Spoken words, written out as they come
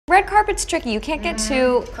red carpet's tricky. You can't get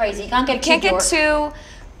too crazy. You can't get too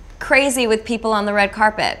crazy with people on the red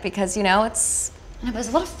carpet because, you know, it's... No, there's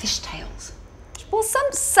a lot of fishtails. Well,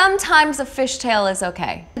 sometimes a fishtail is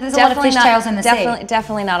okay. There's a lot of fishtails in the sea.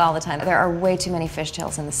 Definitely not all the time. There are way too many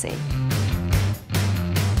fishtails in the sea.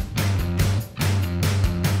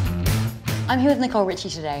 I'm here with Nicole Richie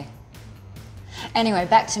today. Anyway,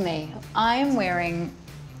 back to me. I'm wearing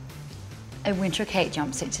a Winter Kate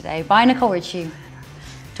jumpsuit today by Nicole Richie.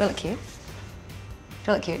 Do I look cute?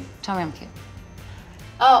 Do I look cute? Tell me I'm cute.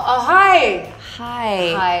 Oh, hi!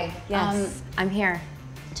 Hi. Hi. Yes, I'm here.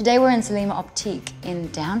 Today we're in Salima Optique in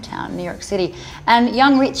downtown New York City. And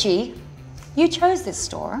young Richie, you chose this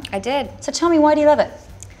store. I did. So tell me, why do you love it?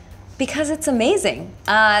 Because it's amazing.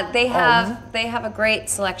 They have a great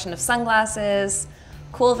selection of sunglasses,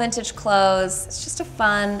 cool vintage clothes. It's just a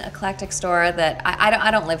fun, eclectic store that I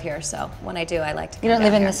don't live here, so when I do, I like to come You don't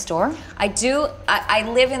live in here. this store? I do. I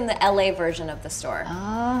live in the LA version of the store.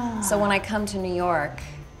 Oh. So when I come to New York,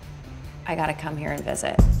 I gotta come here and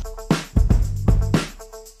visit.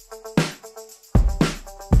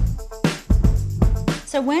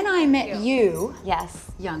 So when I met you,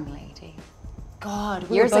 Yes. young lady, God,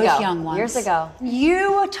 we Years were both ago. young ones. Years ago.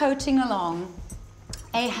 You were toting along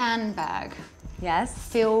a handbag Yes.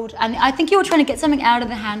 filled, and I think you were trying to get something out of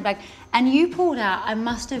the handbag, and you pulled out, I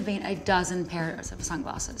must have been a dozen pairs of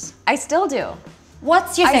sunglasses. I still do.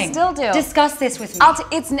 What's your thing? I still do. Discuss this with me.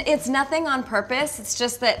 It's nothing on purpose. It's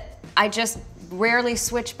just that I just rarely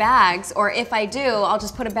switch bags, or if I do, I'll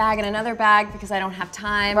just put a bag in another bag because I don't have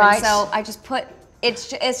time. Right. And so I just put, it's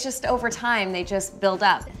just over time, they just build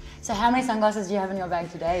up. So how many sunglasses do you have in your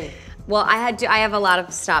bag today? Well, I have a lot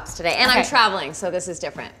of stops today, and I'm Okay. traveling, so this is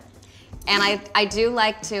different. And I do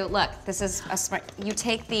like to, look, this is a smart, you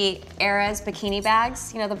take the Eras bikini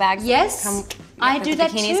bags, you know, the bags Yes, that come, I that do the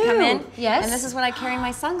that bikinis too. come in. Yes. And this is what I carry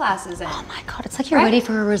my sunglasses in. Oh my God, it's like you're Right? ready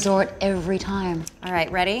for a resort every time. All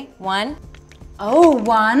right, ready? One. Oh,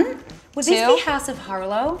 one. Would this Two. be House of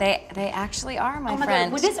Harlow? They actually are, my Oh my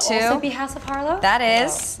friend. God, would this Two. also be House of Harlow? That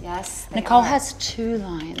is. Oh. Yes. they Nicole are. has 2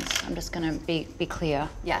 lines. I'm just gonna be clear.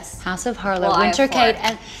 Yes. House of Harlow, Well, I have Winter 4. Kate,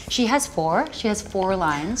 and she has 4. She has 4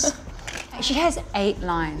 lines. She has 8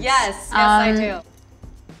 lines. Yes, I do.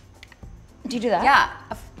 Do you do that? Yeah,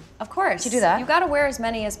 of course. Do you do that? You got to wear as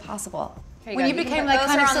many as possible. Here When go. you can became put- like those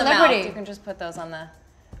kind are of on the mouth. celebrity. You can just put those on the.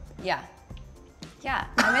 Yeah. Yeah,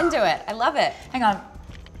 I'm into it. I love it. Hang on.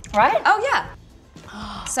 Right? Oh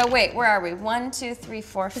yeah. So wait, where are we? 1, 2, 3,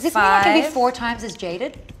 4, 5. Does this mean I can be 4 times as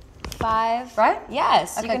jaded? 5. Right?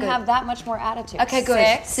 Yes. Okay, you can good. have that much more attitude. Okay,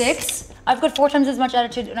 good. 6. 6. I've got 4 times as much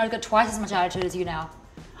attitude, and I've got twice as much attitude as you now.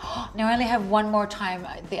 Now I only have 1 more time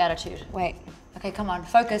the attitude. Wait. Okay, come on,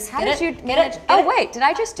 focus. How Get did it? you Get it? Oh Get it? wait, did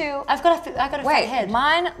I just do? I got a fat Wait, head.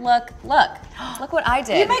 mine. Look what I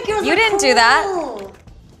did. You make yours You look didn't do that. cool.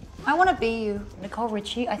 I want to be you, Nicole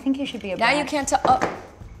Richie. I think you should be a Now brand. you can't tell. Oh,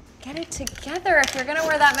 get it together if you're gonna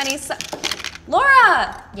wear that many.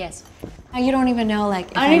 Laura. Yes. Oh, you don't even know,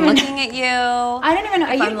 like, if I don't I'm even- looking at you. I don't even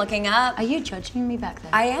know. If I'm looking up. Are you judging me back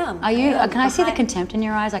there? I am. Are you? I am. Can I see the Behind- contempt in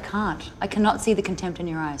your eyes? I can't. I cannot see the contempt in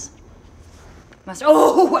your eyes. Must.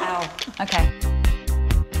 Oh wow. Okay.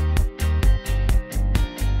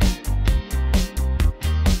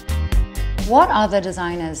 What other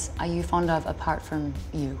designers are you fond of apart from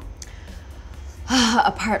you?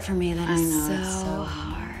 Apart from me, that is know, so, it's so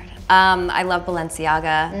hard. I love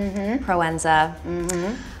Balenciaga, Proenza,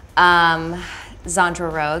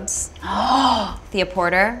 Zandra Rhodes, Thea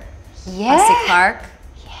Porter, Yeah. Essie Clark.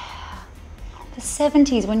 The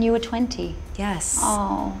 70s when you were 20. Yes.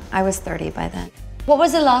 Oh. I was 30 by then. What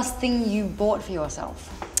was the last thing you bought for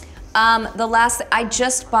yourself? I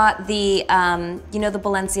just bought the, you know, the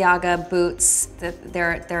Balenciaga boots.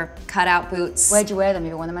 They're cutout boots. Where'd you wear them?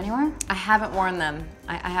 You worn them anywhere? I haven't worn them.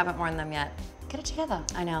 I haven't worn them yet. Get it together.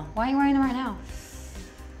 I know. Why are you wearing them right now?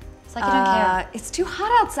 It's like you don't care. It's too hot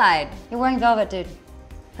outside. You're wearing velvet, dude.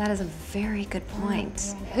 That is a very good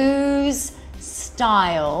point. Whose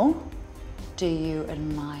style do you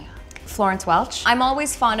admire? Florence Welch. I'm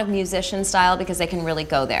always fond of musician style because they can really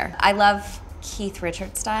go there. I love Keith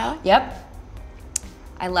Richards style. Yep.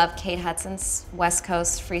 I love Kate Hudson's West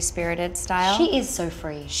Coast free-spirited style. She is so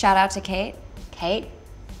free. Shout out to Kate. Kate?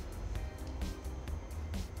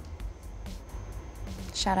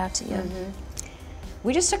 Shout out to you.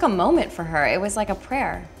 We just took a moment for her. It was like a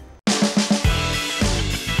prayer.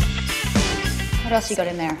 What else you got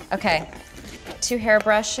in there? Okay. 2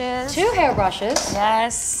 hairbrushes. 2 hairbrushes.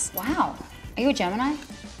 Yes. Wow. Are you a Gemini?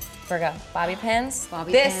 Virgo. Bobby pins.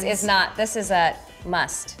 Bobby this pins. is not, this is a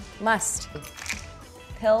must. Must.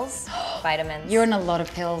 Pills, vitamins. You're in a lot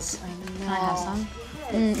of pills. Can I have some?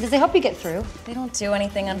 Does it help you get through? They don't do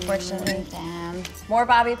anything, unfortunately. Damn. More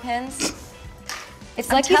bobby pins. It's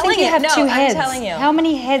like you think you have two heads. I'm telling you. How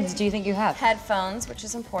many heads do you think you have? Headphones, which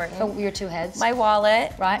is important. Oh, your two heads. My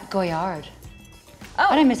wallet. Right, Goyard. Oh.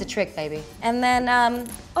 I don't miss a trick, baby. And then,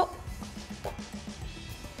 oh.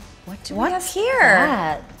 What do we have here?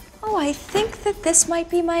 That? Oh, I think that this might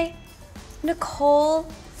be my Nicole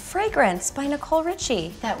fragrance by Nicole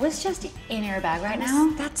Richie. That was just in your bag right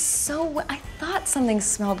now? That's so, I thought something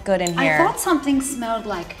smelled good in here. I thought something smelled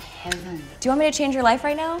like heaven. Do you want me to change your life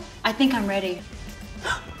right now? I think I'm ready.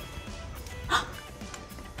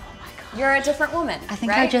 You're a different woman, I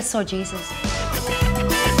think right? I just saw Jesus.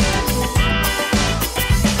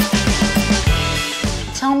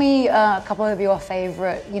 Tell me a couple of your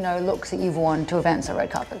favorite, looks that you've worn to events or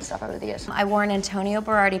red carpet and stuff over the years. I wore an Antonio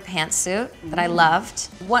Berardi pantsuit that I loved.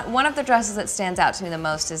 One of the dresses that stands out to me the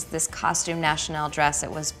most is this Costume National dress.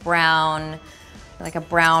 It was brown, like a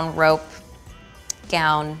brown rope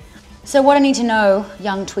gown. So what I need to know,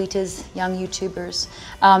 young tweeters, young YouTubers,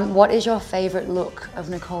 what is your favorite look of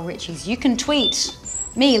Nicole Richie's? You can tweet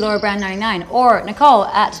me, Laura Brown 99, or Nicole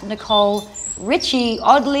at Nicole Richie,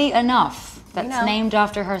 oddly enough. That's named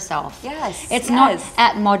after herself. Yes. It's not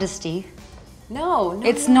at Modesty. No,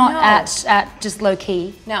 it's not at just low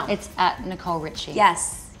key. No. It's at Nicole Richie.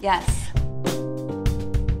 Yes, yes.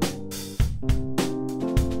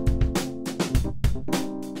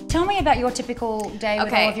 Tell me about your typical day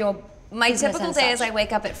with all of your My typical day is such. I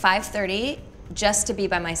wake up at 5:30 just to be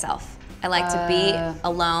by myself. I like to be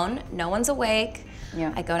alone. No one's awake.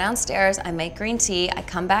 Yeah. I go downstairs, I make green tea, I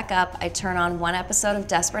come back up, I turn on one episode of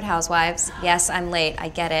Desperate Housewives. Yes, I'm late, I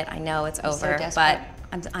get it, I know it's over, but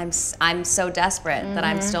I'm so desperate that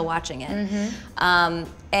I'm still watching it.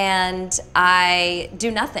 And I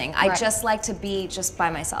do nothing. I just like to be just by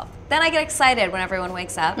myself. Then I get excited when everyone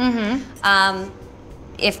wakes up.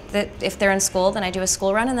 If they're in school, then I do a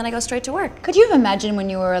school run and then I go straight to work. Could you have imagined when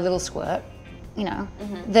you were a little squirt,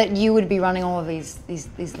 that you would be running all of these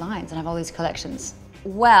lines and have all these collections?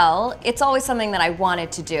 Well, it's always something that I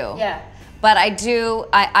wanted to do. Yeah. But I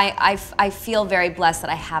feel very blessed that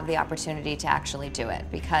I have the opportunity to actually do it,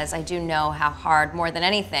 because I do know how hard, more than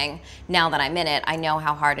anything, now that I'm in it, I know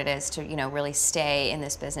how hard it is to, really stay in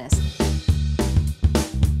this business.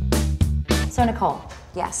 So Nicole.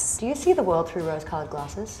 Yes. Do you see the world through rose-colored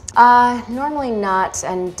glasses? Normally not,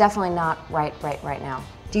 and definitely not right now.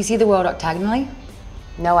 Do you see the world octagonally?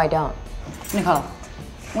 No, I don't. Nicole,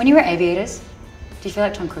 when you wear aviators, do you feel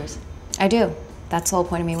like Tom Cruise? I do. That's the whole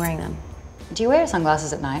point of me wearing them. Do you wear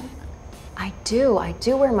sunglasses at night? I do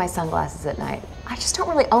wear my sunglasses at night. I just don't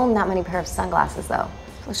really own that many pairs of sunglasses though.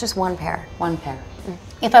 It's just one pair. One pair.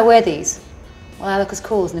 If I wear these, will I look as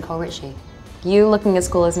cool as Nicole Richie? You looking as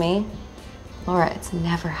cool as me? Laura, it's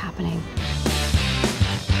never happening.